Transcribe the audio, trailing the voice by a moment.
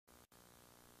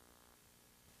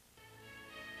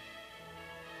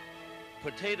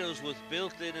potatoes with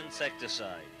built-in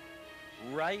insecticide,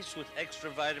 rice with extra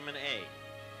vitamin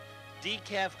A,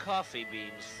 decaf coffee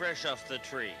beans fresh off the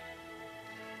tree.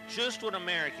 Just when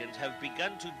Americans have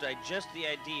begun to digest the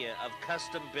idea of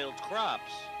custom-built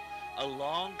crops,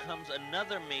 along comes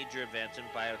another major advance in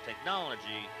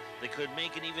biotechnology that could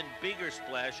make an even bigger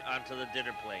splash onto the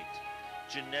dinner plate: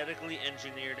 genetically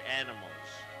engineered animals.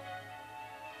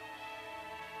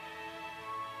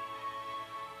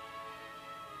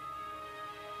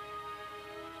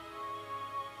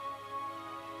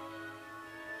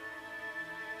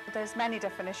 There's many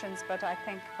definitions, but I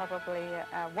think probably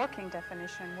a working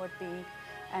definition would be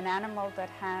an animal that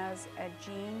has a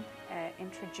gene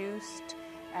introduced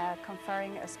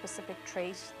conferring a specific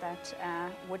trait that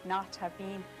would not have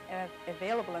been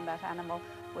available in that animal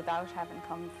without having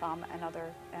come from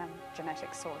another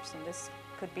genetic source. And this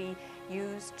could be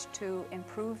used to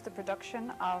improve the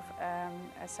production of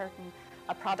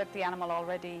a product the animal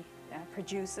already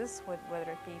produces, whether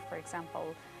it be, for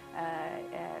example,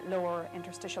 lower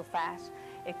interstitial fat.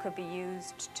 It could be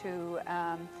used to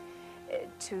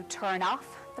turn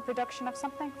off the production of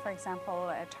something, for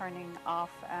example, turning off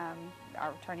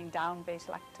or turning down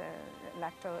beta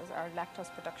lactose or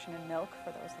lactose production in milk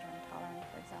for those that are intolerant,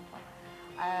 for example.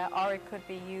 Or it could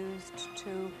be used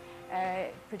to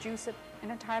produce an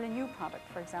entirely new product,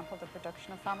 for example, the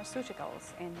production of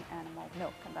pharmaceuticals in animal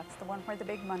milk, and that's the one where the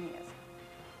big money is.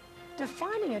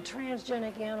 Defining a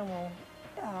transgenic animal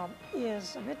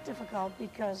is a bit difficult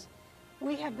because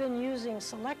we have been using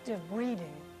selective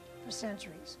breeding for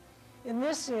centuries. And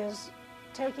this is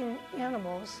taking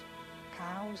animals,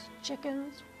 cows,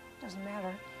 chickens, doesn't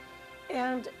matter,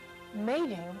 and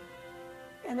mating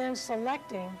and then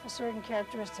selecting for certain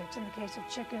characteristics. In the case of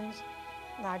chickens,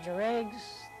 larger eggs,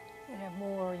 they have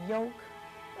more yolk,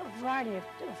 a variety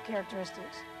of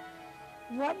characteristics.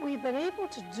 What we've been able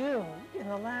to do in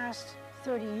the last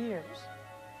 30 years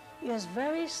is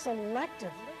very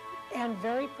selectively and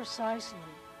very precisely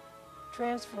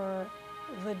transfer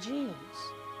the genes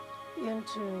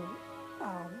into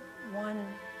one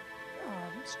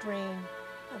strain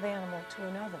of animal to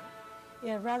another.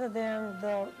 And rather than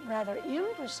the rather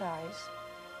imprecise,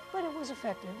 but it was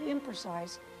effective,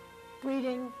 imprecise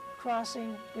breeding,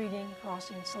 crossing,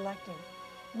 selecting.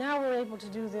 Now we're able to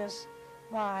do this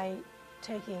by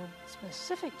taking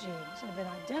specific genes that have been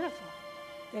identified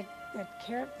that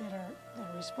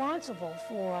are responsible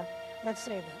for, let's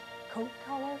say, the coat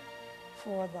color,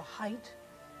 for the height,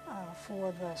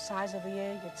 for the size of the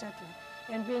egg, etc.,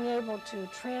 and being able to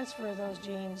transfer those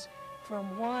genes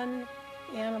from one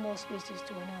animal species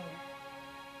to another.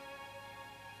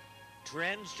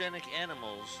 Transgenic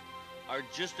animals are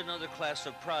just another class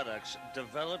of products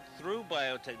developed through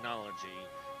biotechnology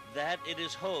that, it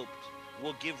is hoped,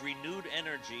 will give renewed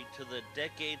energy to the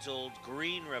decades-old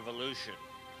green revolution.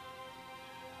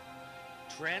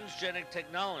 Transgenic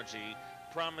technology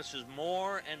promises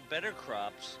more and better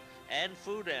crops and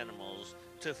food animals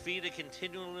to feed a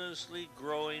continuously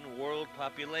growing world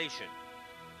population.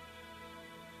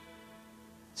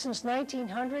 Since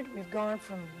 1900, we've gone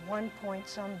from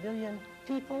 1-point-some billion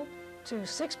people to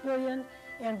 6 billion,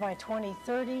 and by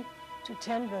 2030 to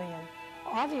 10 billion.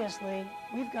 Obviously,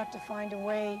 we've got to find a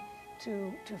way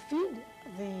to feed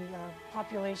the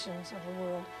populations of the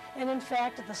world. And in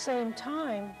fact, at the same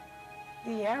time,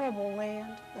 the arable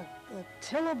land, the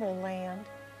tillable land,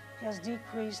 has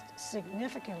decreased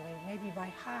significantly, maybe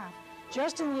by half,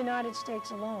 just in the United States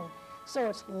alone. So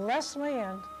it's less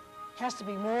land, has to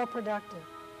be more productive.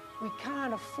 We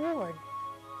can't afford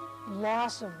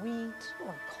loss of wheat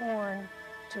or corn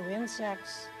to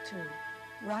insects, to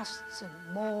rusts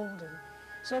and mold and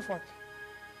so forth.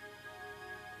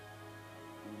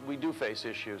 We do face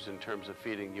issues in terms of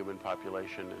feeding human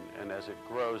population, and as it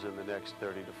grows in the next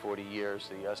 30 to 40 years,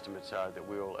 the estimates are that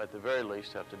we will at the very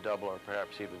least have to double or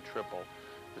perhaps even triple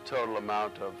the total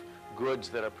amount of goods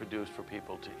that are produced for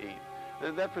people to eat.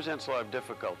 And that presents a lot of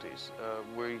difficulties.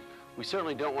 We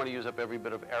certainly don't want to use up every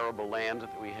bit of arable land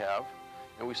that we have,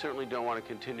 and we certainly don't want to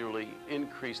continually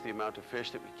increase the amount of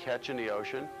fish that we catch in the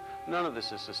ocean. None of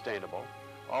this is sustainable.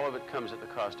 All of it comes at the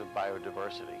cost of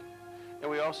biodiversity. And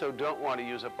we also don't want to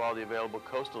use up all the available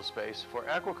coastal space for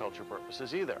aquaculture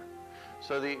purposes either.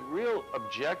 So the real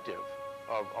objective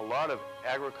of a lot of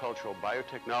agricultural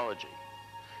biotechnology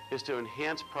is to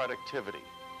enhance productivity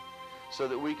so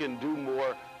that we can do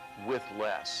more with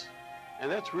less. And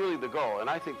that's really the goal, and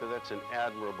I think that that's an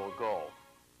admirable goal.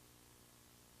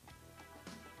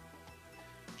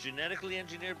 Genetically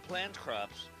engineered plant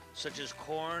crops, such as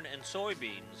corn and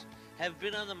soybeans, have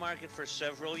been on the market for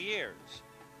several years.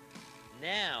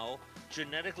 Now,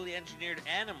 genetically engineered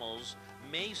animals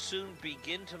may soon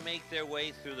begin to make their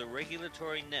way through the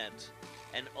regulatory net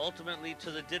and ultimately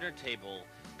to the dinner table,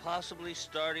 possibly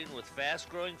starting with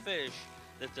fast-growing fish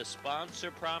that the sponsor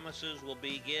promises will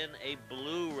begin a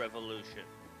blue revolution.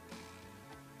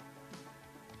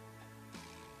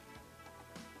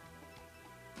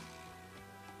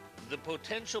 The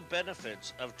potential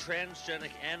benefits of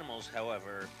transgenic animals,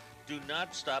 however, do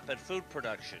not stop at food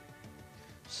production.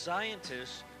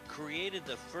 Scientists created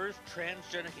the first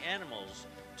transgenic animals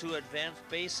to advance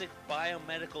basic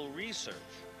biomedical research,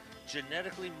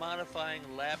 genetically modifying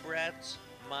lab rats,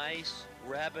 mice,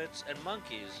 rabbits, and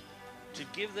monkeys to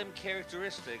give them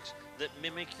characteristics that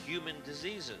mimic human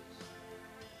diseases.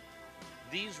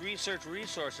 These research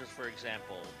resources, for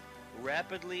example,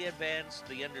 rapidly advanced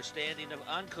the understanding of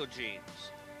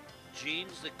oncogenes,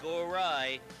 genes that go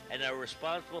awry and are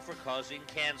responsible for causing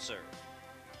cancer.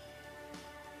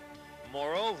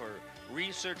 Moreover,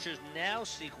 researchers now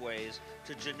seek ways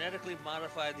to genetically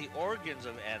modify the organs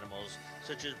of animals,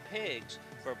 such as pigs,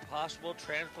 for possible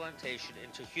transplantation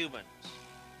into humans.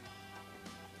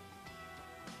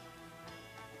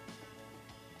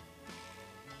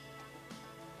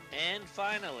 And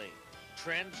finally,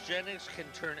 transgenics can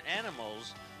turn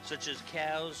animals, such as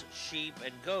cows, sheep,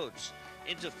 and goats,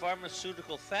 into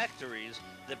pharmaceutical factories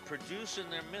that produce in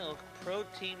their milk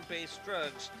protein-based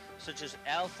drugs such as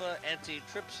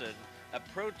alpha-antitrypsin, a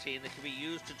protein that can be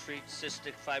used to treat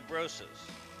cystic fibrosis.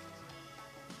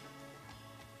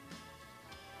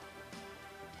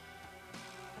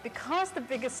 Because the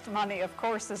biggest money, of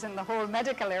course, is in the whole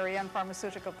medical area and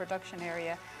pharmaceutical production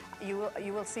area, you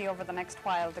will see over the next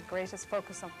while the greatest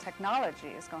focus of technology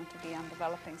is going to be on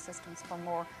developing systems for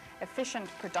more efficient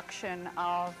production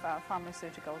of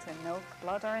pharmaceuticals in milk,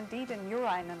 blood, or indeed in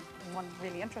urine. And one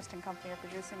really interesting company are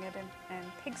producing it in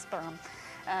pig sperm,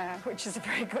 which is a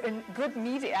very good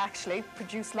media, actually,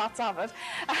 produce lots of it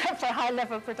for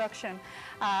high-level production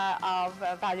of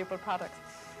valuable products.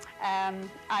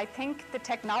 I think the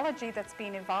technology that's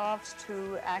been evolved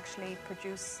to actually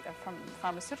produce from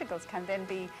pharmaceuticals can then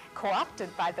be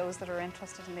co-opted by those that are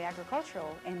interested in the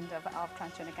agricultural end of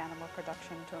transgenic animal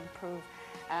production to improve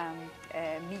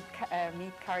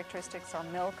meat characteristics or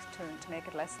milk to make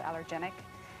it less allergenic,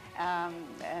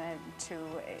 to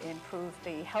improve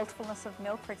the healthfulness of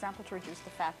milk, for example, to reduce the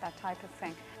fat, that type of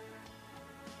thing.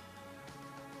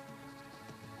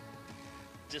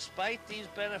 Despite these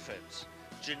benefits,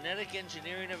 genetic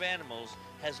engineering of animals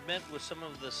has met with some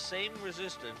of the same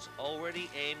resistance already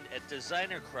aimed at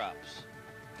designer crops.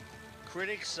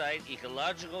 Critics cite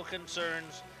ecological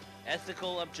concerns,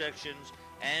 ethical objections,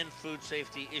 and food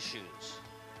safety issues.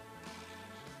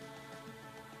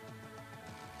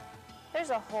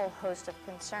 There's a whole host of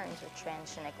concerns with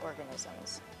transgenic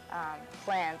organisms,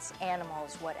 plants,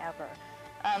 animals, whatever.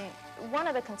 One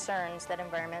of the concerns that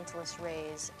environmentalists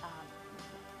raise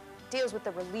deals with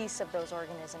the release of those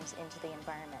organisms into the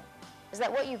environment. Is that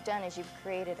what you've done is you've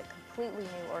created a completely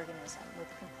new organism with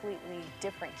completely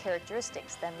different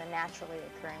characteristics than the naturally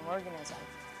occurring organism.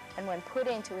 And when put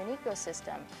into an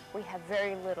ecosystem, we have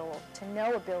very little to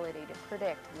no ability to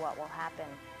predict what will happen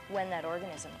when that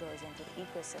organism goes into the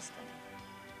ecosystem.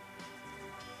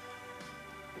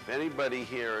 If anybody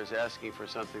here is asking for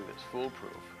something that's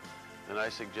foolproof, then I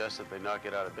suggest that they not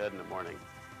get out of bed in the morning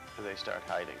and they start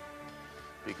hiding,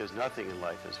 because nothing in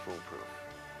life is foolproof.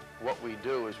 What we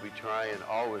do is we try and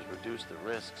always reduce the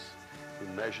risks. We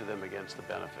measure them against the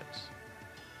benefits.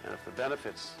 And if the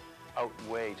benefits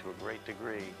outweigh to a great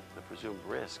degree the presumed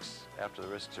risks after the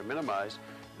risks are minimized,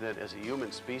 then as a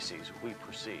human species, we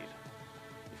proceed.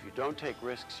 If you don't take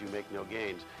risks, you make no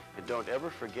gains. And don't ever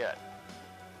forget,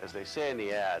 as they say in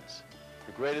the ads,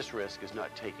 the greatest risk is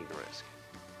not taking a risk.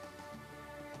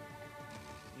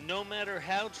 No matter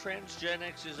how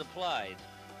transgenics is applied,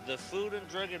 the Food and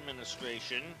Drug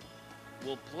Administration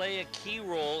will play a key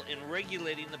role in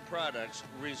regulating the products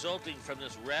resulting from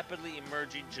this rapidly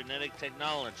emerging genetic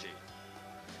technology.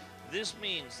 This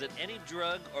means that any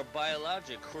drug or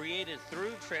biologic created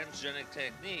through transgenic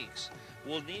techniques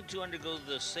will need to undergo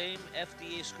the same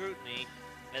FDA scrutiny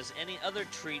as any other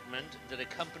treatment that a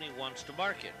company wants to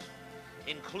market,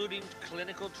 including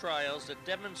clinical trials that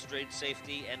demonstrate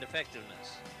safety and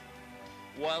effectiveness.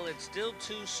 While it's still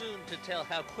too soon to tell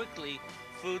how quickly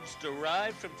foods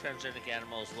derived from transgenic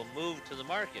animals will move to the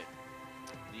market,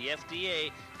 the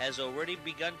FDA has already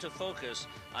begun to focus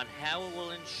on how it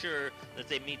will ensure that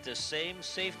they meet the same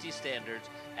safety standards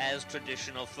as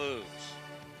traditional foods.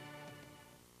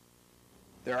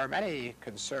 There are many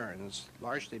concerns,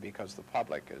 largely because the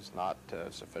public is not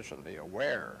sufficiently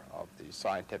aware of the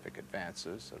scientific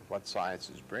advances and what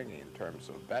science is bringing in terms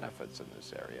of benefits in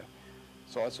this area.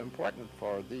 So it's important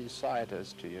for these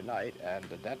scientists to unite and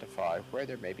identify where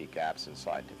there may be gaps in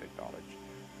scientific knowledge,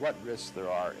 what risks there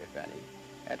are, if any,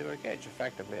 and to engage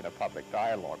effectively in a public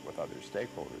dialogue with other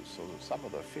stakeholders so that some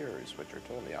of the fears, which are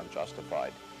totally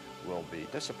unjustified, will be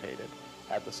dissipated.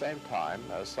 At the same time,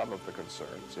 some of the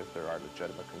concerns, if there are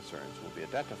legitimate concerns, will be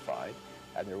identified,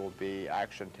 and there will be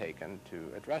action taken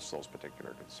to address those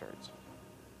particular concerns.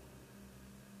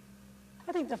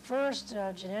 I think the first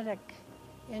genetic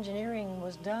engineering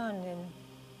was done in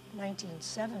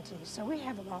 1970, so we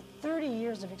have about 30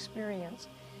 years of experience,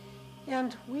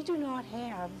 and we do not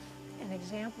have an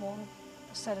example,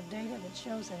 a set of data that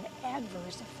shows an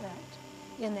adverse effect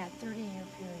in that 30-year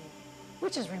period,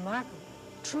 which is remarkable,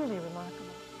 truly remarkable.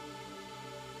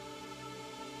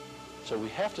 So we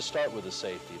have to start with the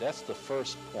safety. That's the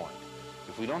first point.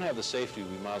 If we don't have the safety,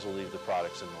 we might as well leave the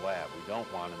products in the lab. We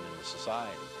don't want them in the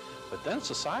society. But then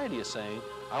society is saying,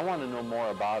 I want to know more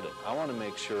about it. I want to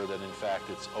make sure that, in fact,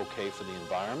 it's okay for the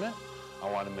environment.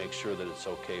 I want to make sure that it's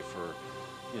okay for,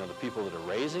 the people that are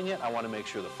raising it. I want to make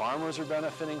sure the farmers are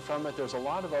benefiting from it. There's a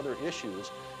lot of other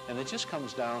issues, and it just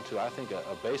comes down to, I think, a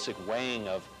basic weighing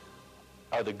of,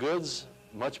 are the goods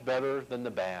much better than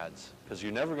the bads? Because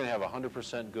you're never going to have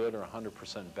 100% good or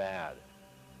 100% bad.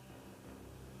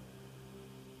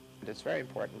 It's very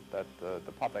important that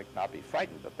the public not be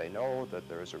frightened, that they know that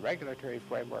there is a regulatory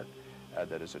framework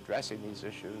that is addressing these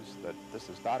issues, that this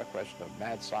is not a question of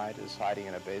mad scientists hiding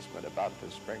in a basement about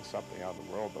to spring something on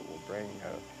the world that will bring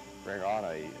on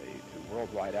a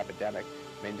worldwide epidemic.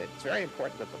 I mean, it's very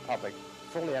important that the public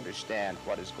fully understand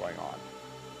what is going on.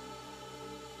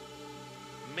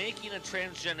 Making a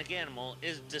transgenic animal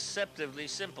is deceptively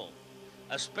simple,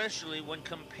 especially when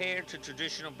compared to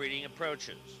traditional breeding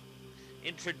approaches.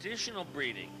 In traditional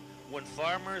breeding, when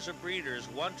farmers or breeders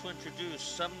want to introduce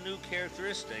some new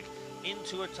characteristic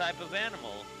into a type of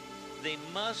animal, they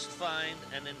must find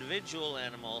an individual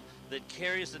animal that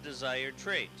carries the desired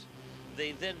trait.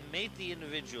 They then mate the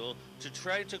individual to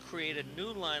try to create a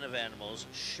new line of animals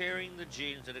sharing the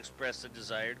genes that express the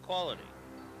desired quality.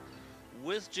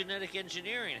 With genetic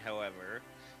engineering, however,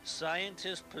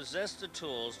 scientists possess the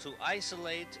tools to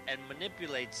isolate and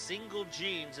manipulate single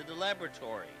genes in the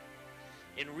laboratory.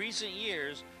 In recent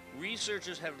years,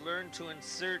 researchers have learned to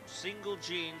insert single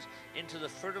genes into the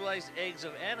fertilized eggs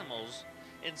of animals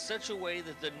in such a way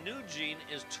that the new gene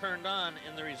is turned on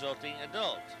in the resulting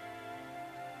adult.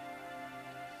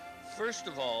 First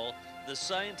of all, the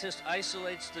scientist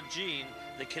isolates the gene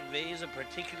that conveys a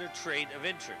particular trait of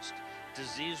interest,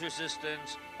 disease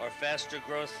resistance or faster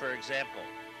growth, for example.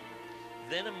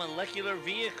 Then a molecular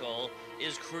vehicle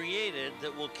is created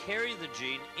that will carry the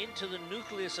gene into the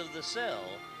nucleus of the cell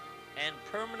and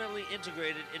permanently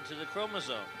integrate it into the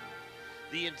chromosome.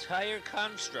 The entire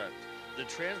construct, the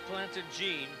transplanted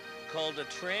gene called a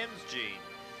transgene,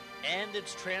 and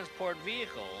its transport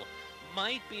vehicle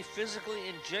might be physically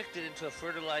injected into a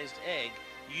fertilized egg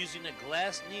using a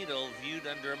glass needle viewed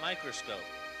under a microscope.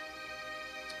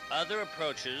 Other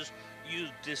approaches use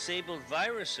disabled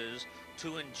viruses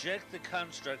to inject the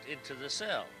construct into the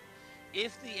cell.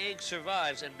 If the egg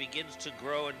survives and begins to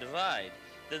grow and divide,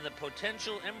 then the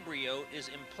potential embryo is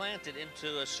implanted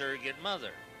into a surrogate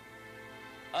mother.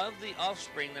 Of the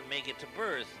offspring that make it to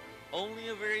birth, only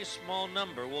a very small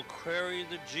number will carry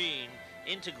the gene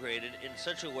integrated in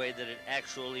such a way that it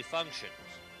actually functions.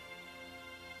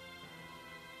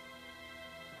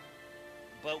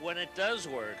 But when it does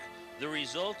work, the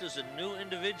result is a new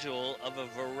individual of a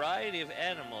variety of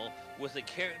animal with a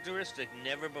characteristic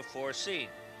never before seen.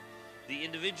 The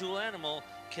individual animal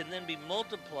can then be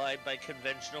multiplied by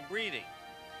conventional breeding.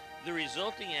 The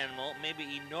resulting animal may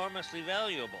be enormously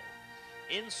valuable.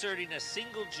 Inserting a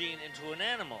single gene into an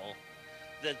animal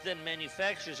that then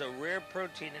manufactures a rare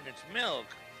protein in its milk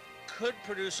could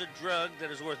produce a drug that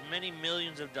is worth many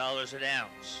millions of dollars an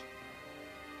ounce.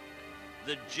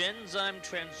 The Genzyme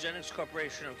Transgenics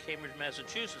Corporation of Cambridge,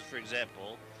 Massachusetts, for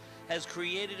example, has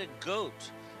created a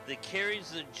goat that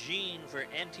carries the gene for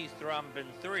antithrombin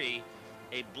 3,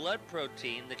 a blood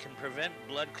protein that can prevent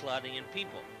blood clotting in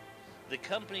people. The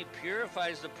company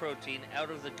purifies the protein out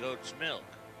of the goat's milk.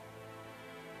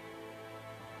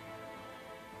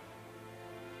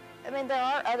 I mean, there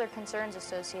are other concerns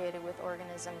associated with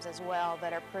organisms as well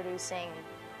that are producing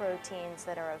proteins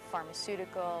that are of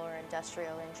pharmaceutical or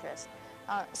industrial interest.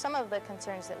 Some of the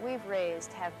concerns that we've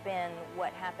raised have been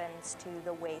what happens to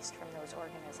the waste from those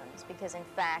organisms, because in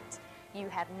fact, you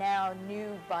have now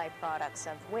new byproducts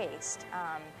of waste.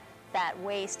 that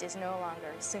waste is no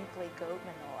longer simply goat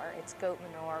manure. It's goat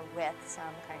manure with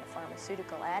some kind of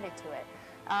pharmaceutical added to it.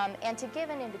 And to give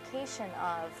an indication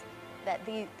of that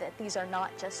these are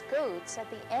not just goats, at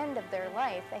the end of their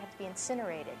life, they have to be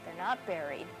incinerated. They're not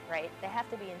buried, right? They have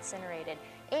to be incinerated.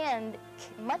 And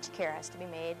much care has to be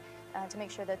made to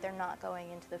make sure that they're not going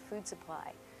into the food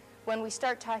supply. When we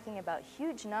start talking about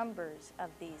huge numbers of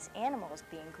these animals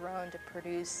being grown to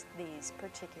produce these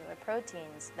particular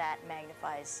proteins, that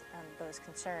magnifies those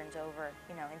concerns over,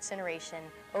 incineration,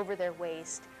 over their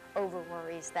waste, over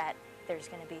worries that there's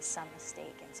going to be some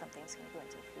mistake and something's going to go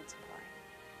into the food supply.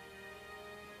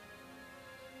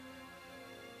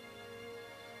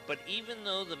 But even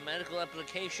though the medical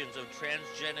applications of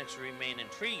transgenics remain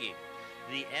intriguing,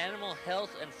 the animal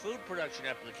health and food production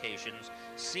applications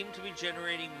seem to be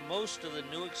generating most of the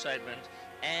new excitement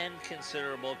and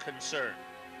considerable concern.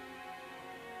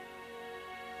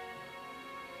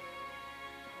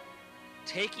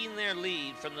 Taking their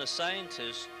lead from the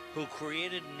scientists who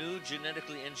created new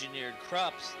genetically engineered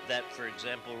crops that, for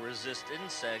example, resist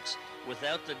insects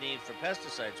without the need for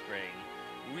pesticide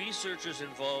spraying, researchers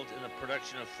involved in the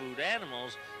production of food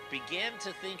animals began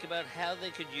to think about how they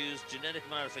could use genetic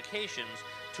modifications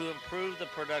to improve the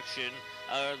production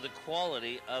or the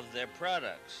quality of their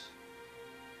products.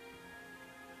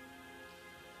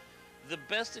 The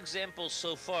best example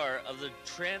so far of the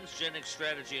transgenic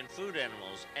strategy in food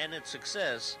animals and its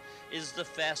success is the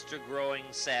faster growing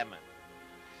salmon.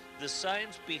 The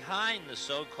science behind the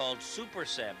so-called super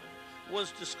salmon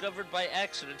was discovered by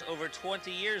accident over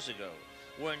 20 years ago,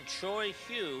 when Choi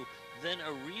Hugh, then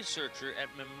a researcher at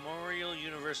Memorial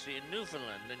University in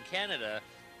Newfoundland in Canada,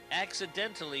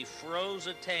 accidentally froze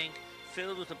a tank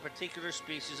filled with a particular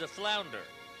species of flounder.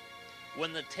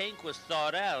 When the tank was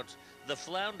thawed out, the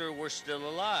flounder were still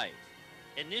alive.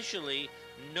 Initially,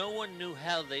 no one knew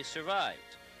how they survived.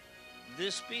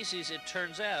 This species, it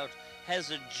turns out,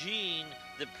 has a gene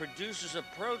that produces a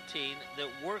protein that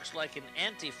works like an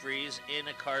antifreeze in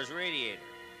a car's radiator.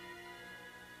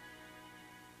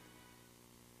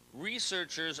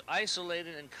 Researchers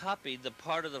isolated and copied the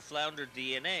part of the flounder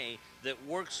DNA that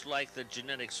works like the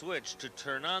genetic switch to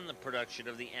turn on the production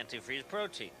of the antifreeze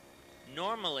protein.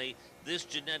 Normally, this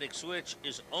genetic switch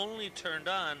is only turned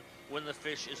on when the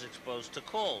fish is exposed to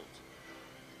cold.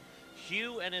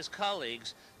 Hugh and his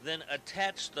colleagues then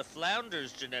attached the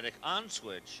flounder's genetic on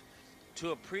switch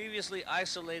to a previously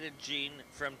isolated gene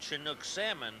from Chinook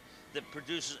salmon that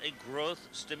produces a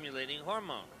growth-stimulating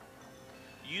hormone.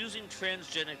 Using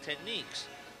transgenic techniques,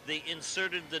 they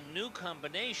inserted the new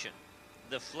combination,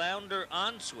 the flounder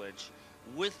on switch,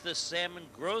 with the salmon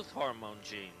growth hormone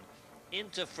gene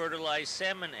into fertilized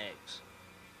salmon eggs.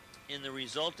 In the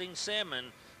resulting salmon,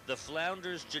 the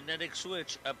flounder's genetic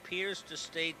switch appears to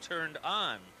stay turned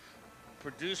on,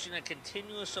 producing a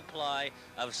continuous supply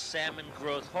of salmon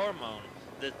growth hormone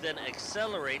that then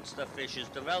accelerates the fish's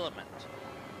development.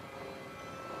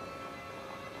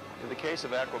 In the case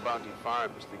of Aqua Bounty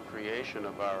Farms, the creation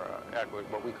of our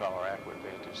what we call our Aqua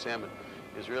Advantage salmon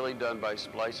is really done by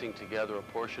splicing together a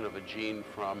portion of a gene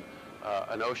from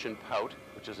an ocean pout,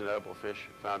 which is an edible fish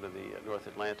found in the North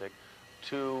Atlantic,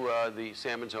 to the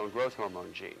salmon's own growth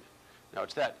hormone gene. Now,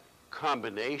 it's that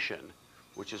combination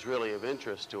which is really of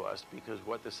interest to us, because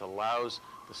what this allows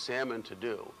the salmon to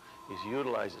do is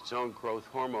utilize its own growth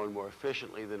hormone more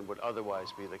efficiently than would otherwise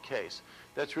be the case.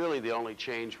 That's really the only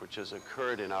change which has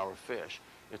occurred in our fish.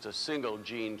 It's a single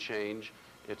gene change.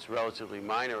 It's relatively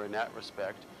minor in that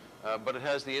respect, but it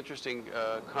has the interesting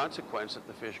consequence that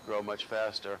the fish grow much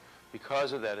faster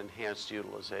because of that enhanced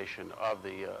utilization of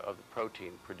the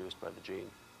protein produced by the gene.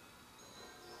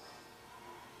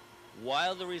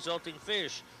 While the resulting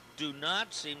fish do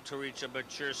not seem to reach a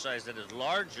mature size that is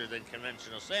larger than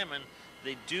conventional salmon,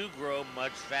 they do grow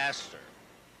much faster.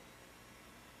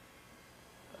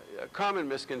 A common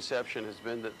misconception has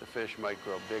been that the fish might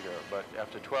grow bigger, but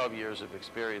after 12 years of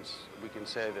experience, we can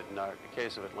say that in the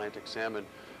case of Atlantic salmon,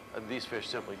 these fish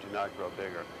simply do not grow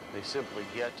bigger. They simply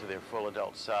get to their full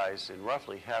adult size in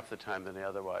roughly half the time than they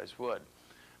otherwise would.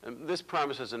 And this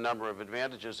promises a number of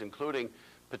advantages, including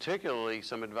particularly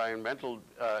some environmental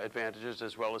advantages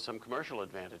as well as some commercial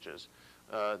advantages.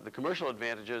 The commercial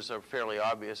advantages are fairly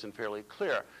obvious and fairly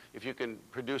clear. If you can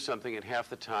produce something in half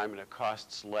the time and it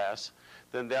costs less,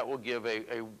 then that will give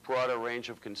a broader range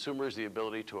of consumers the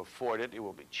ability to afford it. It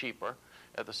will be cheaper.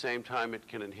 At the same time, it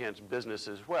can enhance business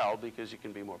as well, because you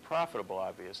can be more profitable,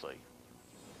 obviously.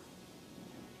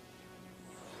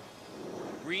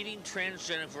 Breeding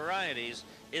transgenic varieties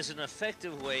is an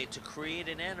effective way to create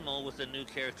an animal with a new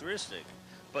characteristic,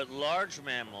 but large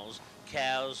mammals,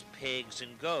 cows, pigs,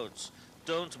 and goats,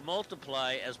 don't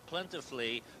multiply as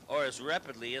plentifully or as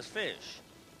rapidly as fish.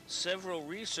 Several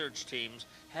research teams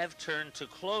have turned to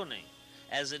cloning,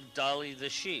 as in Dolly the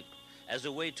sheep, as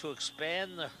a way to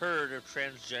expand the herd of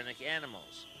transgenic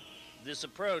animals. This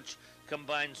approach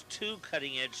combines two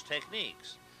cutting-edge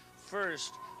techniques.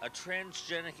 First, a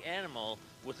transgenic animal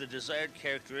with the desired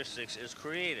characteristics is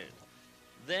created.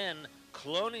 Then,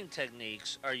 cloning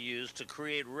techniques are used to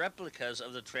create replicas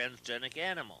of the transgenic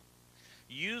animal.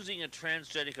 Using a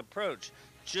transgenic approach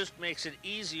just makes it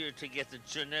easier to get the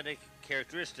genetic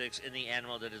characteristics in the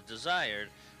animal that is desired,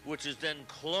 which is then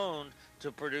cloned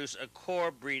to produce a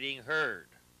core breeding herd.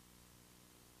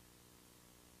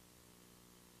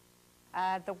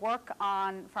 The work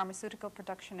on pharmaceutical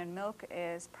production in milk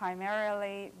is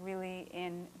primarily really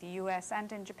in the US and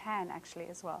in Japan actually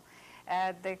as well.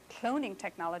 The cloning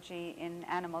technology in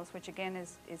animals, which again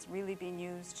is really being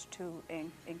used to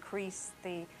increase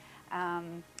the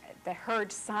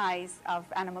herd size of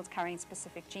animals carrying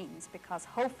specific genes, because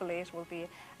hopefully it will be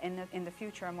in the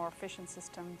future a more efficient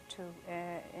system to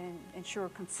ensure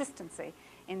consistency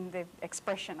in the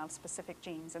expression of specific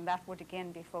genes, and that would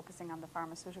again be focusing on the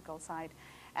pharmaceutical side.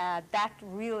 That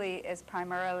really is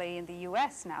primarily in the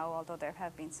US now, although there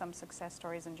have been some success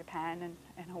stories in Japan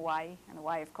and Hawaii, and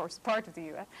Hawaii of course is part of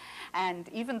the US. And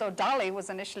even though Dolly was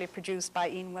initially produced by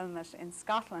Ian Wilmot in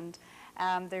Scotland,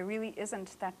 there really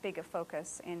isn't that big a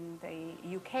focus in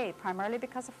the UK, primarily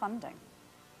because of funding.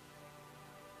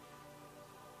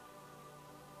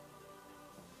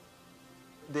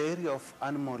 The area of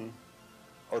animal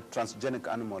or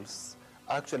transgenic animals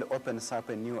actually opens up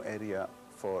a new area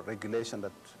for regulation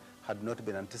that had not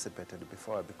been anticipated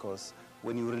before, because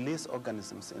when you release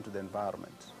organisms into the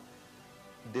environment,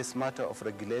 this matter of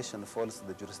regulation falls to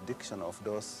the jurisdiction of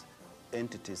those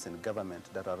entities in government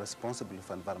that are responsible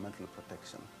for environmental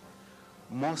protection.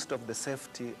 Most of the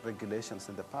safety regulations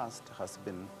in the past has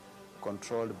been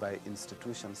controlled by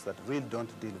institutions that really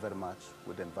don't deal very much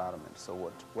with the environment.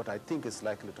 So what I think is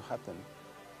likely to happen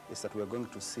is that we're going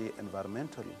to see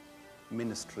environmental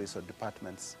ministries or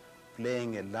departments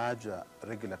playing a larger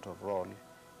regulatory role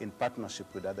in partnership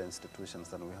with other institutions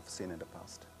than we have seen in the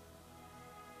past.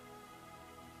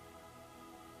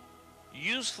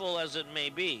 Useful as it may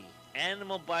be,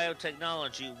 animal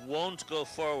biotechnology won't go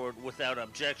forward without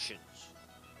objections.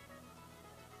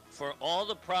 For all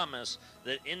the promise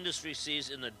that industry sees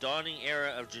in the dawning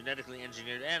era of genetically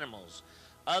engineered animals,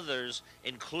 others,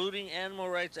 including animal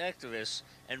rights activists,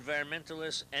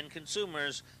 environmentalists, and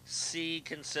consumers, see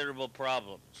considerable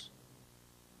problems.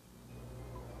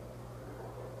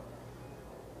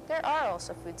 There are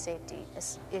also food safety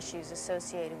issues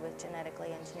associated with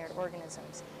genetically engineered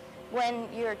organisms. When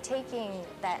you're taking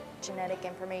that genetic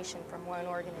information from one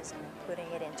organism and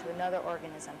putting it into another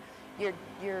organism,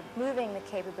 you're moving the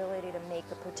capability to make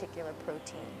a particular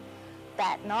protein.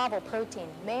 That novel protein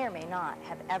may or may not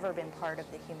have ever been part of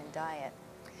the human diet.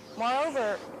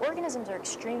 Moreover, organisms are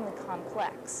extremely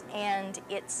complex, and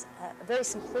it's a very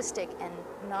simplistic and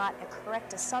not a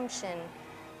correct assumption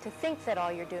to think that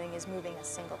all you're doing is moving a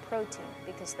single protein,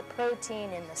 because the protein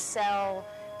in the cell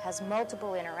has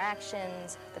multiple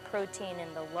interactions. The protein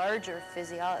in the larger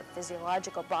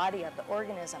physiological body of the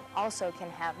organism also can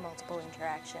have multiple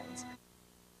interactions.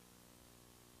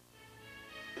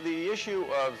 The issue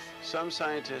of some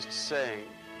scientists saying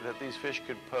that these fish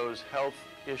could pose health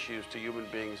issues to human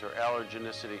beings or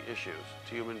allergenicity issues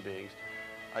to human beings,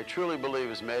 I truly believe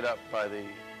is made up by the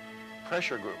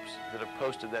pressure groups that have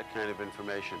posted that kind of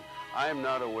information. I am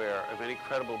not aware of any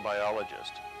credible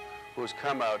biologist who has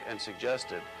come out and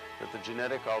suggested that the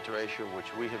genetic alteration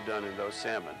which we have done in those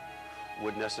salmon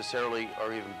would necessarily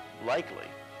or even likely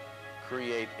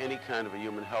create any kind of a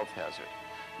human health hazard.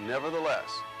 Nevertheless,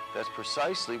 that's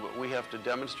precisely what we have to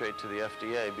demonstrate to the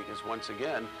FDA, because once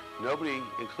again, nobody,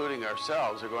 including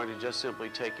ourselves, are going to just simply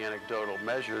take anecdotal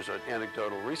measures or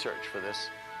anecdotal research for this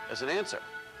as an answer.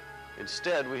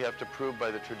 Instead, we have to prove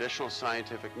by the traditional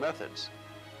scientific methods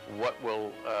what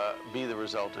will be the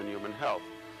result in human health.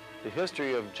 The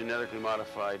history of genetically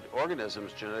modified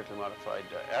organisms, genetically modified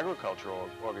agricultural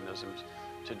organisms,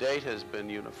 to date has been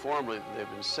uniformly that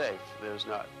they've been safe. There's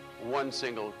not one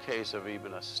single case of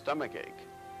even a stomach ache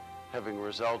having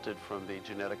resulted from the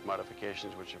genetic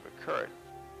modifications which have occurred.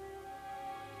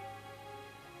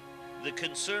 The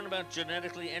concern about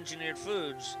genetically engineered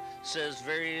foods, says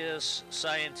various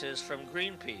scientists from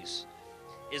Greenpeace,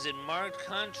 is in marked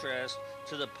contrast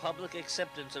to the public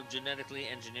acceptance of genetically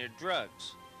engineered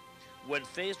drugs. When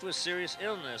faced with serious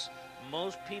illness,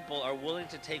 most people are willing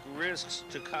to take risks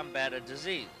to combat a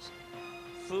disease.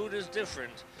 Food is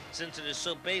different since it is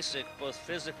so basic both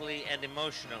physically and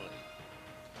emotionally.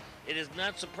 it is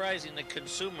not surprising that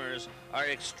consumers are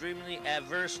extremely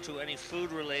averse to any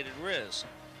food-related risk,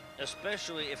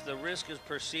 especially if the risk is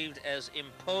perceived as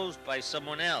imposed by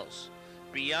someone else,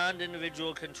 beyond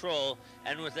individual control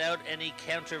and without any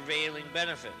countervailing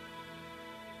benefit.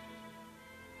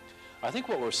 I think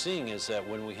what we're seeing is that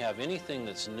when we have anything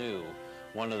that's new,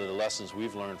 one of the lessons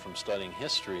we've learned from studying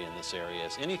history in this area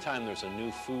is anytime there's a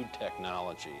new food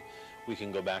technology, we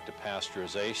can go back to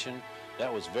pasteurization.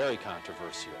 That was very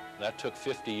controversial. That took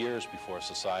 50 years before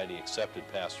society accepted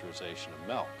pasteurization of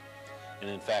milk. And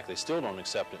in fact, they still don't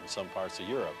accept it in some parts of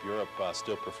Europe. Europe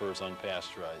still prefers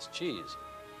unpasteurized cheese.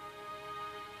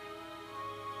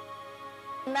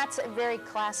 And that's a very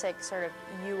classic sort of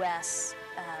U.S.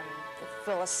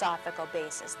 Philosophical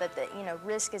basis, that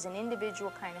risk is an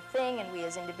individual kind of thing, and we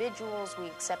as individuals, we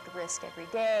accept risk every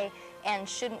day, and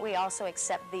shouldn't we also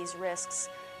accept these risks?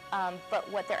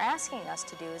 But what they're asking us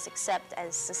to do is accept,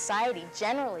 as society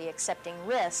generally accepting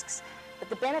risks, but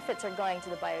the benefits are going to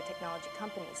the biotechnology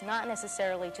companies, not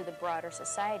necessarily to the broader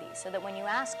society. So that when you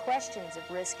ask questions of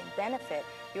risk and benefit,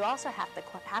 you also have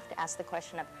to ask the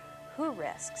question of who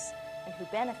risks and who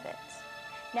benefits.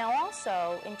 Now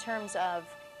also, in terms of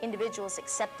individuals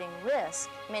accepting risk,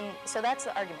 so that's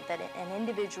the argument, that an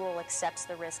individual accepts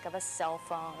the risk of a cell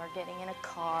phone or getting in a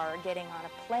car or getting on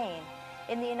a plane.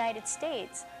 In the United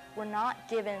States, we're not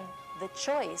given the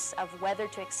choice of whether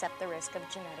to accept the risk of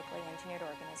genetically engineered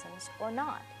organisms or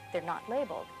not. They're not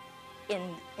labeled.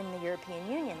 In the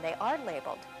European Union, they are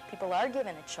labeled. People are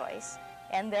given a choice,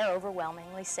 and they're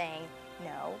overwhelmingly saying,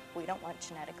 no, we don't want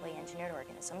genetically engineered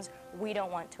organisms. We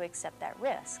don't want to accept that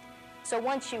risk. So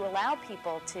once you allow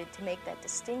people to make that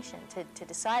distinction, to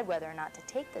decide whether or not to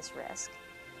take this risk,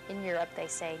 in Europe they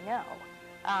say no.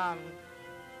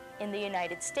 In the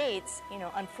United States,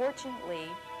 unfortunately,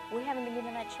 we haven't been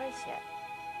given that choice yet.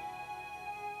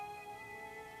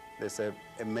 There's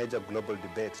a major global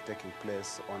debate taking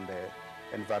place on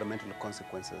the environmental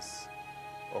consequences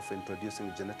of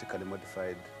introducing genetically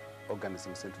modified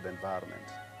organisms into the environment.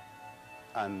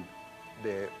 And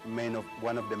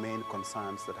one of the main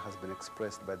concerns that has been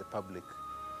expressed by the public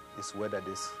is whether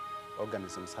these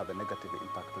organisms have a negative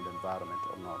impact on the environment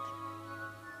or not.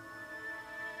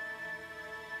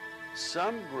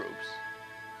 Some groups,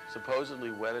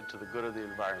 supposedly wedded to the good of the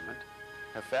environment,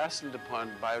 have fastened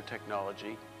upon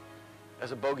biotechnology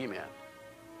as a bogeyman,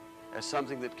 as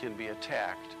something that can be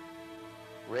attacked,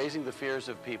 raising the fears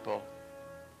of people,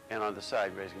 and on the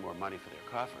side, raising more money for their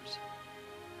coffers.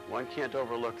 One can't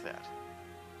overlook that.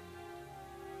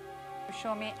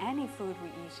 Show me any food we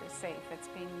eat is safe. It's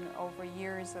been over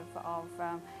years of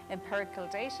empirical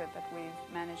data that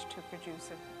we've managed to produce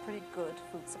a pretty good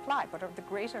food supply. But the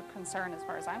greater concern, as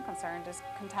far as I'm concerned, is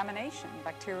contamination.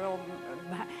 Bacterial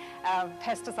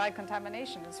pesticide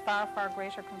contamination is far, far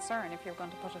greater concern if you're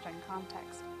going to put it in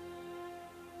context.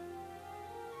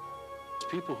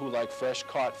 People who like fresh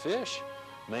caught fish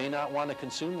may not want to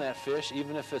consume that fish,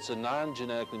 even if it's a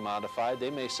non-genetically modified.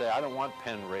 They may say, I don't want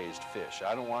pen-raised fish.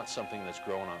 I don't want something that's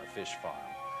grown on a fish farm.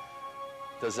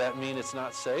 Does that mean it's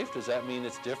not safe? Does that mean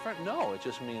it's different? No, it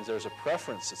just means there's a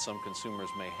preference that some consumers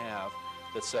may have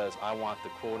that says, I want the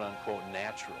quote-unquote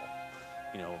natural,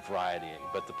 variety.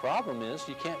 But the problem is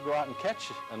you can't go out and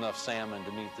catch enough salmon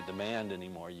to meet the demand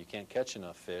anymore. You can't catch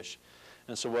enough fish.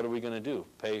 And so what are we going to do?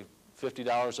 Pay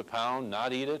 $50 a pound,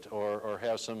 not eat it, or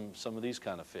have some of these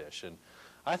kind of fish? And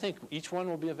I think each one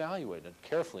will be evaluated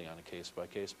carefully on a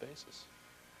case-by-case basis.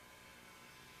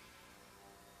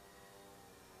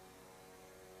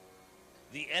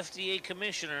 The FDA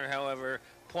commissioner, however,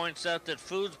 points out that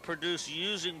foods produced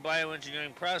using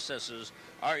bioengineering processes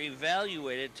are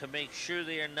evaluated to make sure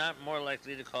they are not more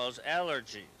likely to cause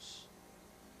allergies.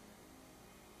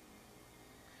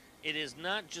 It is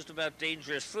not just about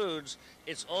dangerous foods,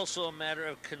 it's also a matter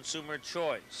of consumer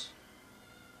choice.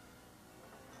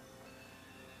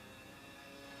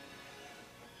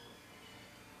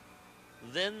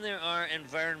 Then there are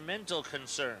environmental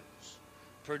concerns.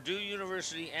 Purdue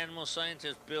University animal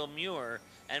scientist Bill Muir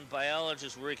and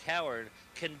biologist Rick Howard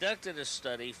conducted a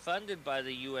study funded by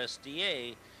the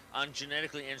USDA on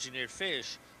genetically engineered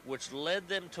fish, which led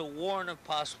them to warn of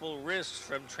possible risks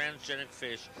from transgenic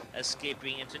fish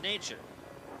escaping into nature.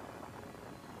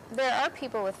 There are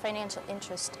people with financial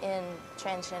interest in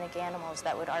transgenic animals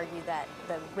that would argue that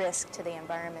the risk to the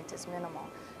environment is minimal.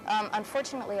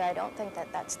 Unfortunately, I don't think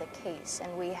that that's the case,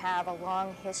 and we have a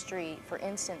long history, for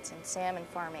instance, in salmon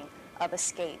farming, of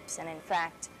escapes. And in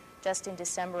fact, just in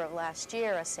December of last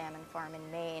year, a salmon farm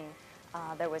in Maine,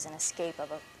 there was an escape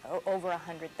of over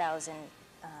 100,000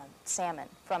 salmon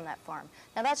from that farm.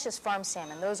 Now that's just farm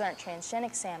salmon. Those aren't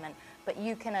transgenic salmon, but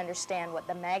you can understand what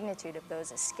the magnitude of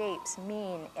those escapes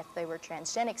mean. If they were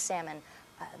transgenic salmon,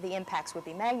 the impacts would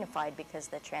be magnified because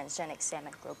the transgenic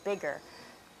salmon grow bigger.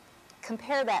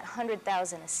 Compare that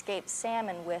 100,000 escaped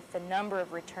salmon with the number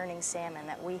of returning salmon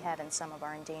that we have in some of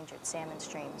our endangered salmon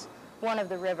streams. One of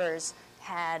the rivers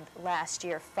had last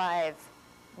year 5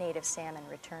 native salmon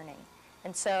returning.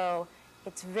 And so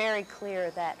it's very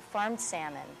clear that farmed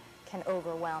salmon can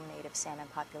overwhelm native salmon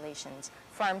populations.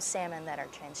 Farmed salmon that are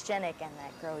transgenic and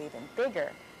that grow even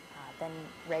bigger than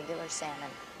regular salmon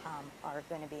are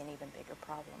going to be an even bigger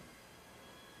problem.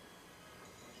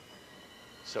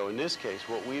 So in this case,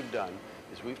 what we've done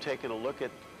is we've taken a look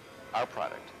at our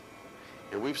product,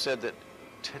 and we've said that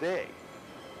today,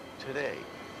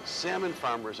 salmon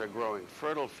farmers are growing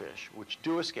fertile fish which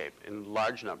do escape in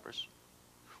large numbers,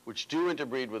 which do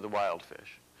interbreed with the wild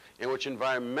fish, and which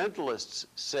environmentalists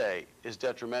say is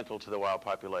detrimental to the wild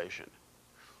population.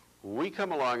 We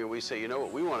come along and we say, you know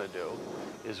what we want to do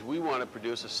is we want to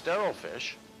produce a sterile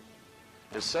fish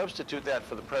and substitute that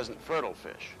for the present fertile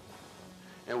fish.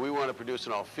 And we want to produce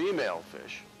an all-female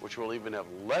fish, which will even have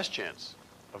less chance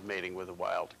of mating with the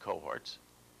wild cohorts.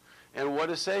 And what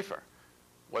is safer?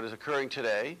 What is occurring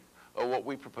today or what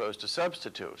we propose to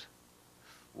substitute?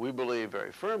 We believe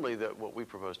very firmly that what we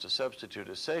propose to substitute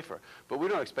is safer, but we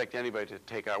don't expect anybody to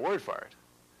take our word for it.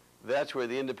 That's where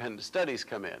the independent studies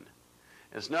come in.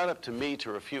 It's not up to me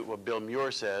to refute what Bill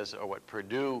Muir says or what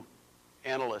Purdue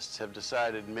analysts have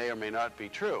decided may or may not be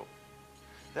true.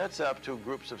 That's up to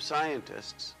groups of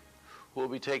scientists who will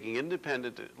be taking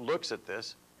independent looks at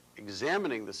this,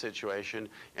 examining the situation,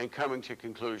 and coming to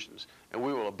conclusions. And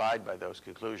we will abide by those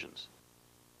conclusions.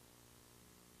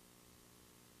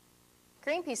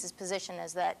 Greenpeace's position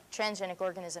is that transgenic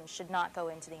organisms should not go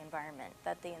into the environment,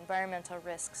 that the environmental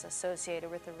risks associated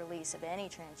with the release of any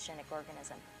transgenic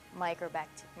organism,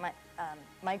 microorganism,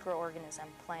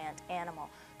 plant, animal,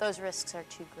 those risks are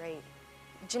too great.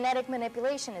 Genetic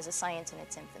manipulation is a science in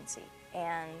its infancy,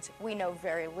 and we know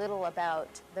very little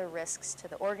about the risks to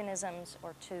the organisms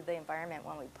or to the environment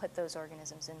when we put those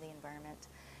organisms in the environment.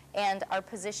 And our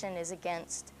position is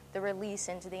against the release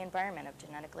into the environment of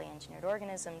genetically engineered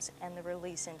organisms and the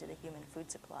release into the human food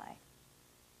supply.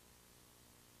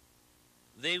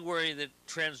 They worry that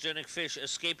transgenic fish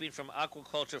escaping from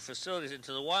aquaculture facilities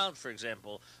into the wild, for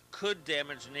example, could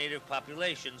damage native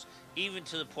populations, even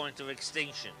to the point of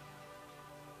extinction.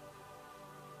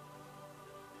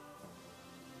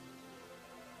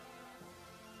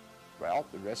 Well,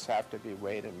 the risks have to be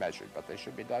weighed and measured, but they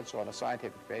should be done so on a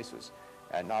scientific basis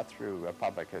and not through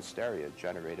public hysteria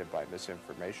generated by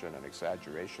misinformation and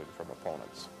exaggeration from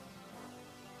opponents.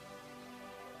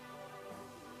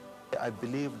 I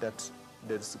believe that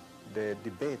the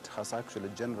debate has actually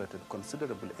generated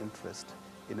considerable interest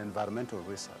in environmental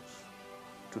research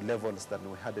to levels that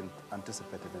we hadn't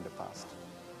anticipated in the past.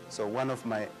 So one of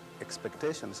my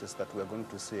expectations is that we're going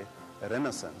to see a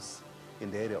renaissance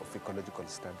in the area of ecological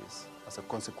studies as a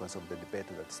consequence of the debate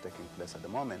that's taking place at the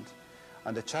moment.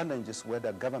 And the challenge is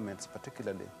whether governments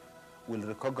particularly will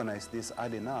recognize this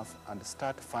early enough and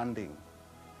start funding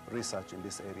research in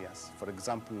these areas. For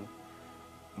example,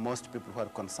 most people who are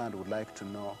concerned would like to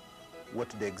know what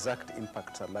the exact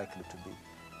impacts are likely to be.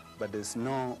 But there's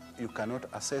no, you cannot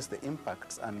assess the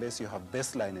impacts unless you have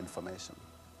baseline information.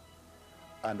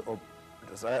 And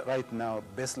right now,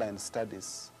 baseline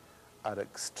studies are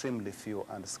extremely few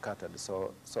and scattered.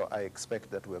 So I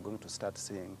expect that we're going to start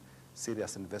seeing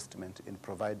serious investment in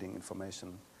providing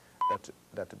information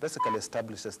that basically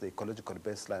establishes the ecological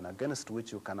baseline against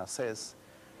which you can assess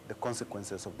the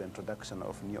consequences of the introduction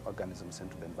of new organisms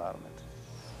into the environment.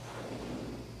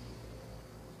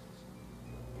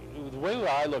 The way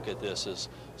I look at this is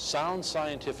sound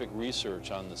scientific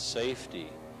research on the safety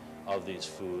of these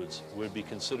foods would be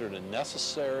considered a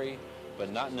necessary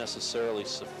but not necessarily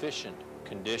sufficient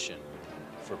condition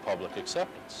for public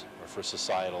acceptance or for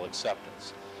societal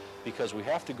acceptance. Because we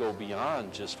have to go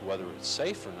beyond just whether it's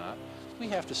safe or not. We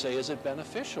have to say, is it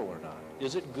beneficial or not?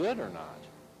 Is it good or not?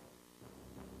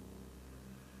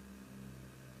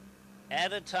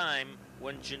 At a time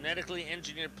when genetically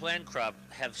engineered plant crops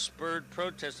have spurred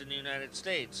protests in the United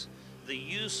States, the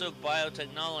use of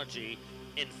biotechnology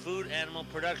in food animal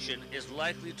production is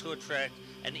likely to attract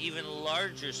an even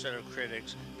larger set of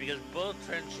critics because both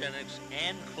transgenics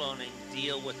and cloning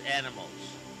deal with animals.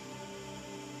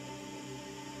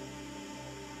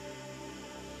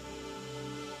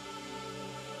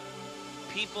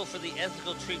 People for the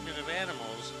Ethical Treatment of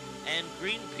Animals and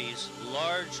Greenpeace,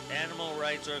 large animal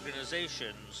rights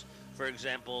organizations, for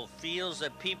example, feels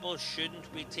that people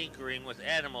shouldn't be tinkering with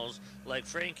animals like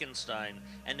Frankenstein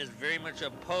and is very much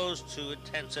opposed to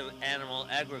intensive animal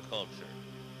agriculture.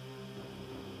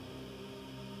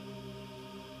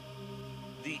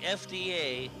 The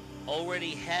FDA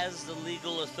already has the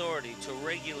legal authority to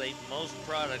regulate most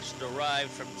products derived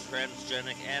from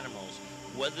transgenic animals,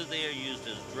 whether they are used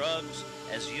as drugs,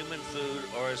 as human food,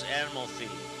 or as animal feed.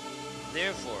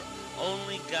 Therefore,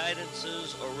 only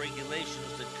guidances or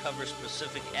regulations that cover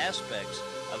specific aspects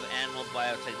of animal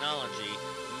biotechnology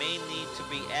may need to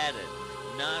be added,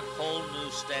 not whole new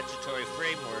statutory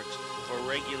frameworks for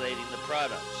regulating the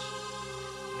products.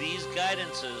 These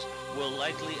guidances will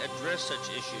likely address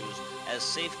such issues as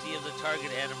safety of the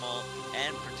target animal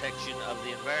and protection of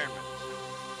the environment.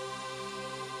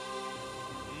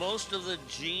 Most of the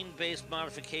gene-based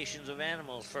modifications of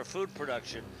animals for food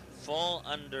production fall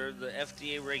under the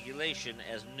FDA regulation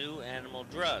as new animal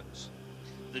drugs.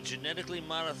 The genetically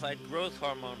modified growth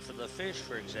hormone for the fish,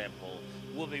 for example,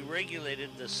 will be regulated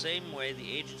the same way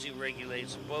the agency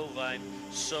regulates bovine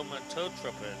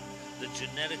somatotropin, the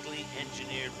genetically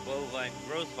engineered bovine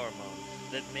growth hormone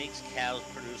that makes cows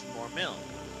produce more milk.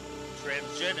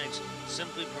 Transgenics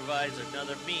simply provides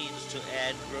another means to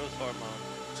add growth hormone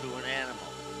to an animal.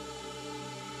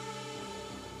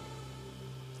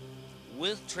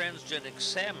 With transgenic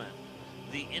salmon,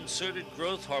 the inserted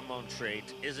growth hormone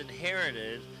trait is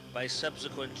inherited by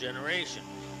subsequent generations.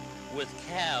 With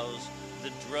cows,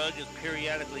 the drug is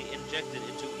periodically injected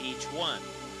into each one.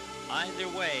 Either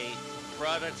way,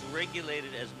 products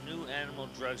regulated as new animal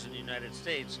drugs in the United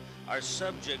States are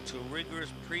subject to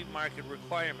rigorous pre-market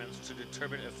requirements to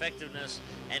determine effectiveness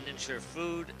and ensure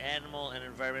food, animal, and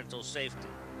environmental safety.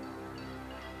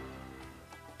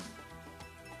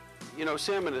 You know,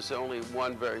 salmon is only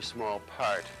one very small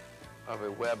part of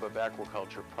a web of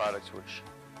aquaculture products which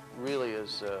really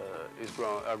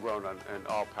are grown in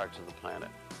all parts of the planet.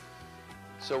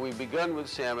 So we've begun with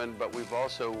salmon, but we've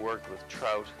also worked with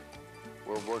trout.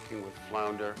 We're working with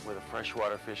flounder, with a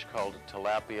freshwater fish called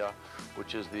tilapia,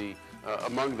 which is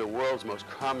among the world's most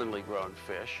commonly grown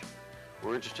fish.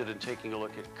 We're interested in taking a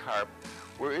look at carp.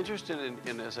 We're interested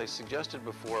in, as I suggested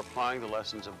before, applying the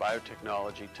lessons of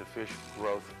biotechnology to fish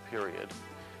growth, period,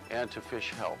 and to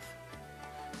fish health.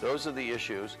 Those are the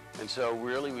issues, and so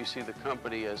really we see the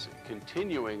company as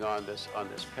continuing on this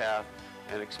path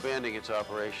and expanding its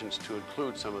operations to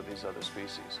include some of these other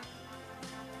species.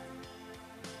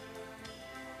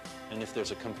 And if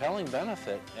there's a compelling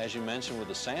benefit, as you mentioned with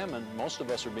the salmon, most of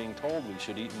us are being told we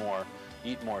should eat more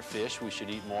fish, we should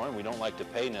eat more, and we don't like to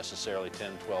pay necessarily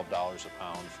 $10, $12 a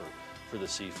pound for the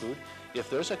seafood. If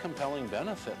there's a compelling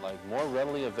benefit, like more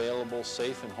readily available,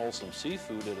 safe and wholesome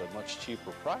seafood at a much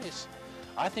cheaper price,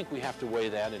 I think we have to weigh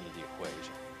that into the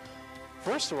equation.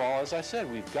 First of all, as I said,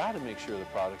 we've got to make sure the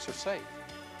products are safe.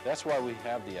 That's why we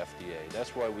have the FDA.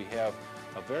 That's why we have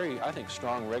a very, I think,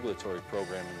 strong regulatory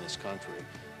program in this country,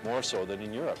 more so than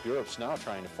in Europe. Europe's now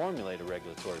trying to formulate a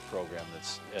regulatory program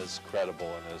that's as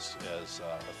credible and as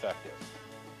effective.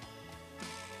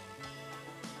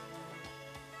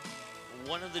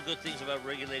 One of the good things about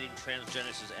regulating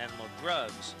transgenics as animal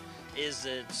drugs is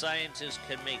that scientists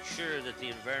can make sure that the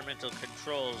environmental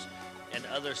controls and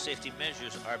other safety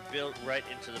measures are built right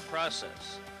into the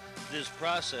process. This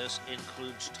process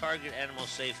includes target animal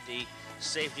safety,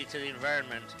 safety to the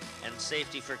environment, and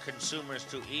safety for consumers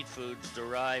to eat foods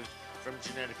derived from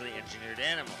genetically engineered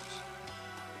animals.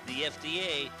 The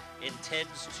FDA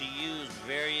intends to use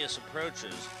various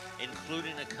approaches,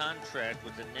 including a contract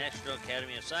with the National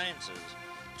Academy of Sciences,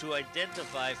 to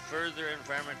identify further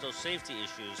environmental safety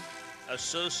issues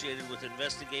associated with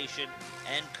investigation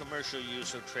and commercial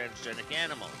use of transgenic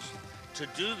animals. To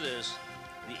do this,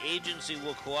 the agency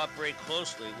will cooperate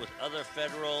closely with other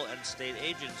federal and state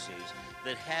agencies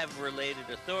that have related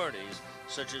authorities,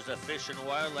 such as the Fish and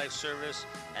Wildlife Service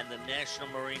and the National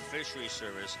Marine Fisheries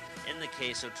Service in the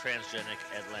case of transgenic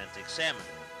Atlantic salmon.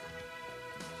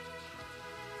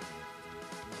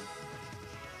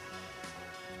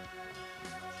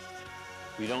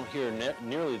 We don't hear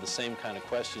nearly the same kind of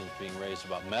questions being raised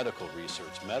about medical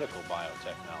research, medical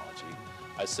biotechnology.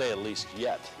 I'd say at least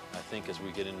yet. I think as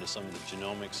we get into some of the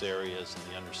genomics areas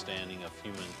and the understanding of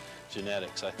human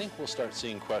genetics, I think we'll start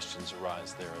seeing questions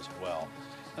arise there as well.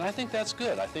 And I think that's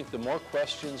good. I think the more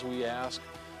questions we ask,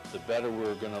 the better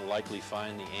we're going to likely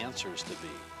find the answers to be.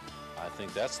 I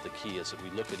think that's the key, is that we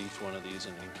look at each one of these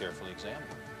and carefully examine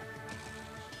them.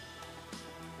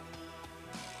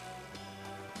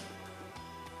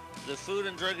 The Food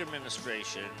and Drug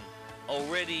Administration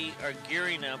already are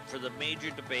gearing up for the major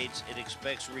debates it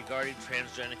expects regarding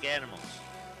transgenic animals.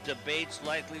 debates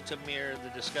likely to mirror the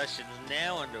discussions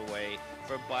now underway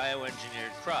for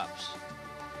bioengineered crops.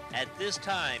 At this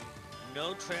time,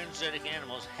 no transgenic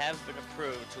animals have been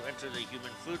approved to enter the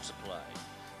human food supply,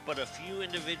 but a few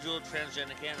individual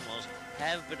transgenic animals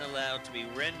have been allowed to be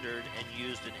rendered and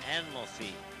used in animal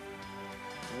feed.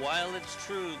 While it's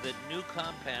true that new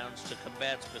compounds to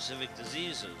combat specific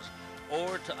diseases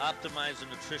or to optimize the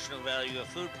nutritional value of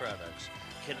food products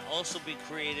can also be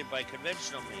created by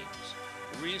conventional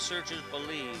means, researchers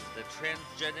believe that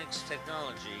transgenics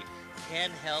technology can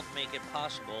help make it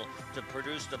possible to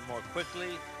produce them more quickly,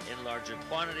 in larger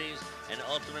quantities, and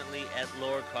ultimately at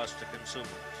lower cost to consumers.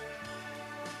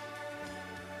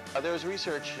 There's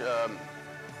research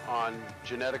on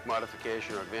genetic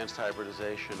modification or advanced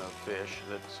hybridization of fish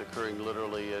that's occurring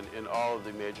literally in all of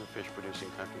the major fish-producing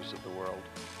countries of the world,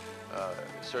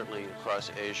 certainly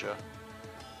across Asia,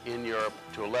 in Europe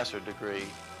to a lesser degree,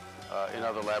 in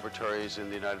other laboratories in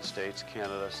the United States,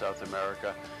 Canada, South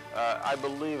America. I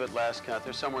believe at last count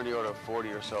there's somewhere in the order of 40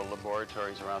 or so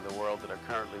laboratories around the world that are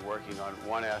currently working on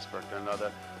one aspect or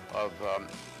another of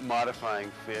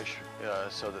modifying fish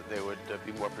so that they would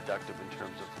be more productive in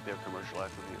terms of their commercial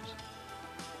attributes.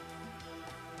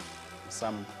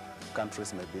 Some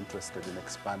countries may be interested in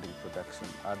expanding production,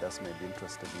 others may be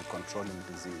interested in controlling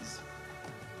disease.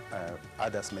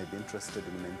 Others may be interested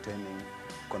in maintaining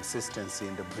consistency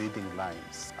in the breeding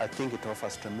lines. I think it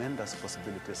offers tremendous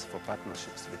possibilities for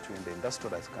partnerships between the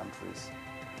industrialized countries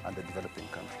and the developing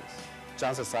countries.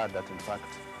 Chances are that, in fact,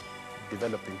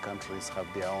 developing countries have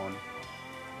their own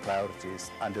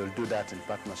priorities, and they'll do that in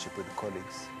partnership with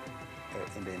colleagues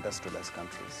in the industrialized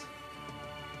countries.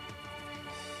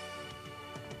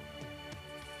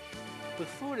 With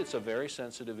food, it's a very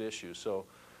sensitive issue. So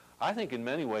I think in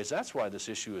many ways that's why this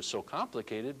issue is so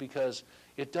complicated, because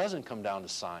it doesn't come down to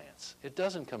science. It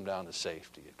doesn't come down to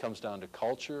safety. It comes down to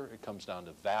culture. It comes down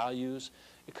to values.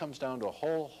 It comes down to a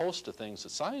whole host of things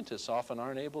that scientists often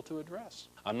aren't able to address.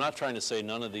 I'm not trying to say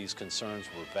none of these concerns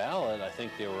were valid. I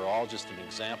think they were all just an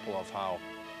example of how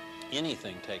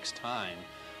anything takes time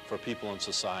for people in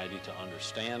society to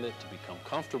understand it, to become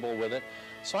comfortable with it.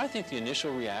 So I think the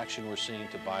initial reaction we're seeing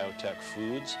to biotech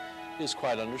foods is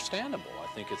quite understandable.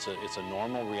 I think it's a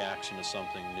normal reaction to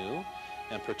something new,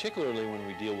 and particularly when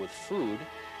we deal with food,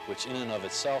 which in and of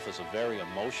itself is a very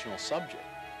emotional subject.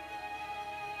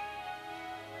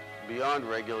 Beyond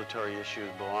regulatory issues,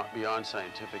 beyond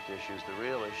scientific issues, the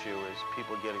real issue is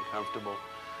people getting comfortable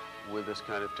with this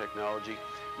kind of technology.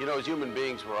 You know, as human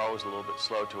beings, we're always a little bit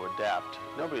slow to adapt.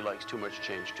 Nobody likes too much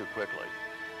change too quickly.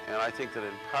 And I think that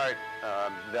in part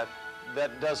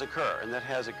that does occur, and that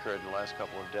has occurred in the last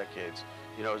couple of decades.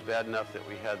 You know, it was bad enough that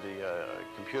we had the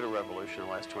computer revolution in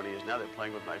the last 20 years. Now they're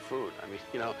playing with my food. I mean,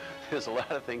 you know, there's a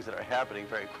lot of things that are happening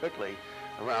very quickly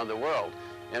around the world,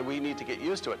 and we need to get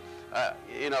used to it.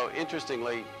 You know,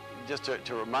 interestingly, just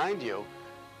to remind you,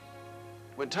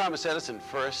 when Thomas Edison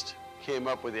first came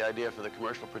up with the idea for the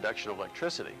commercial production of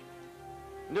electricity,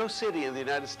 no city in the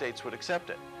United States would accept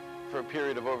it for a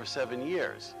period of over 7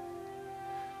 years.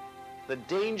 The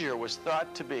danger was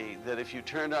thought to be that if you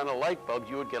turned on a light bulb,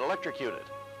 you would get electrocuted.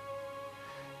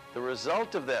 The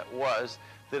result of that was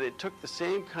that it took the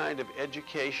same kind of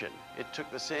education, it took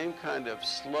the same kind of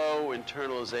slow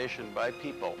internalization by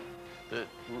people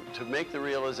to make the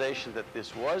realization that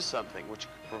this was something which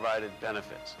provided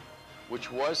benefits,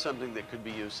 which was something that could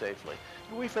be used safely.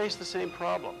 And we face the same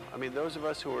problem. I mean, those of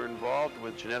us who are involved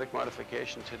with genetic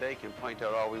modification today can point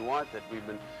out all we want, that we've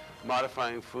been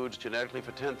modifying foods genetically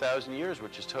for 10,000 years,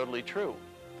 which is totally true.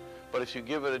 But if you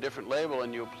give it a different label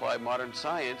and you apply modern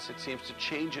science, it seems to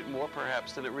change it more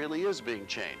perhaps than it really is being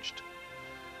changed.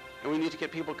 And we need to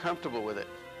get people comfortable with it.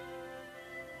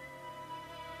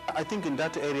 I think in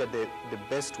that area, the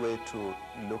best way to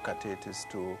look at it is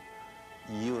to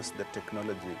use the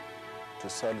technology to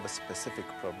solve specific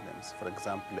problems. For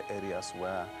example, areas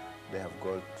where they have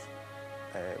got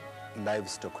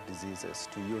livestock diseases,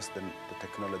 to use the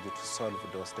technology to solve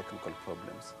those technical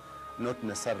problems, not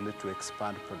necessarily to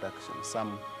expand production.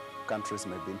 Some countries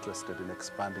may be interested in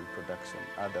expanding production,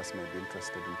 others may be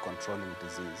interested in controlling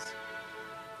disease,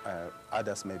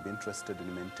 others may be interested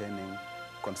in maintaining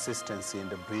consistency in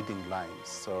the breeding lines,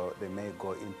 so they may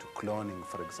go into cloning,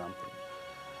 for example.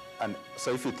 And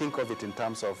so if you think of it in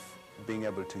terms of being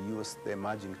able to use the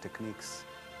emerging techniques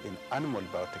in animal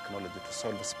biotechnology to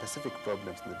solve specific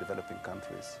problems in the developing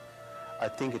countries, I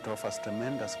think it offers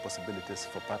tremendous possibilities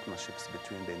for partnerships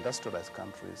between the industrialized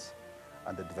countries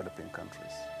and the developing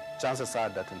countries. Chances are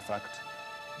that, in fact,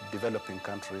 developing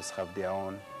countries have their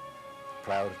own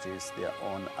priorities, their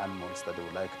own animals that they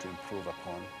would like to improve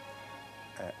upon.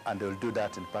 and they will do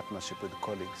that in partnership with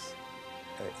colleagues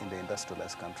in the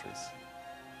industrialized countries.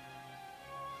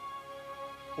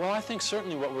 Well, I think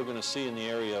certainly what we're going to see in the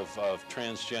area of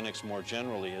transgenics more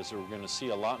generally is that we're going to see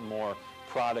a lot more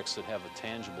products that have a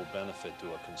tangible benefit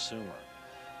to a consumer.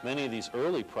 Many of these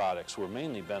early products were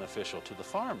mainly beneficial to the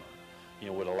farmer. You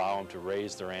know, would allow them to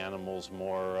raise their animals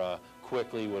more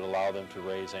quickly, would allow them to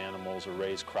raise animals or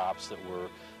raise crops that were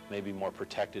maybe more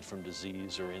protected from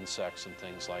disease or insects and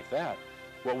things like that.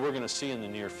 What we're going to see in the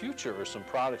near future are some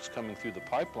products coming through the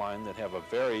pipeline that have a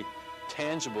very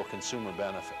tangible consumer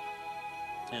benefit.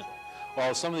 And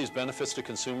while some of these benefits to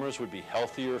consumers would be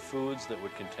healthier foods that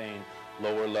would contain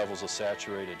lower levels of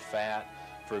saturated fat.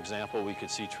 For example, we could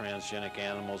see transgenic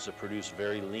animals that produce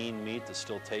very lean meat that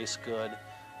still tastes good.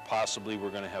 Possibly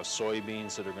we're going to have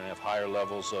soybeans that are going to have higher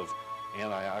levels of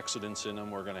antioxidants in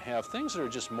them. We're going to have things that are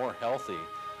just more healthy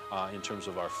in terms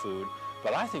of our food.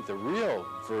 But I think the real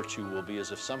virtue will be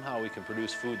as if somehow we can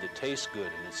produce food that tastes good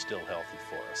and it's still healthy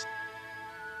for us.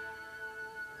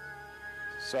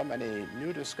 So many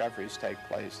new discoveries take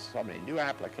place, so many new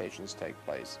applications take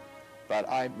place. But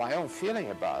my own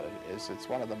feeling about it is it's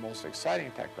one of the most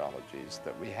exciting technologies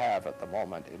that we have at the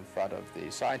moment in front of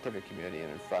the scientific community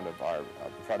and in front of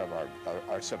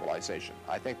our civilization.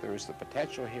 I think there is the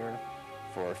potential here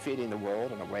for feeding the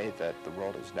world in a way that the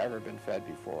world has never been fed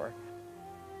before.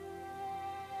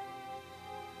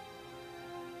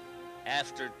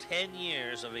 After 10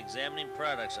 years of examining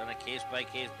products on a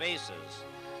case-by-case basis,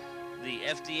 the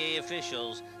FDA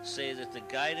officials say that the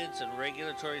guidance and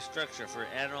regulatory structure for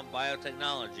animal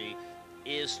biotechnology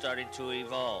is starting to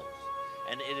evolve,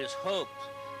 and it is hoped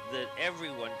that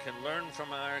everyone can learn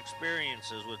from our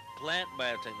experiences with plant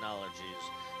biotechnologies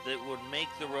that would make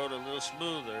the road a little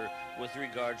smoother with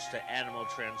regards to animal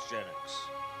transgenics.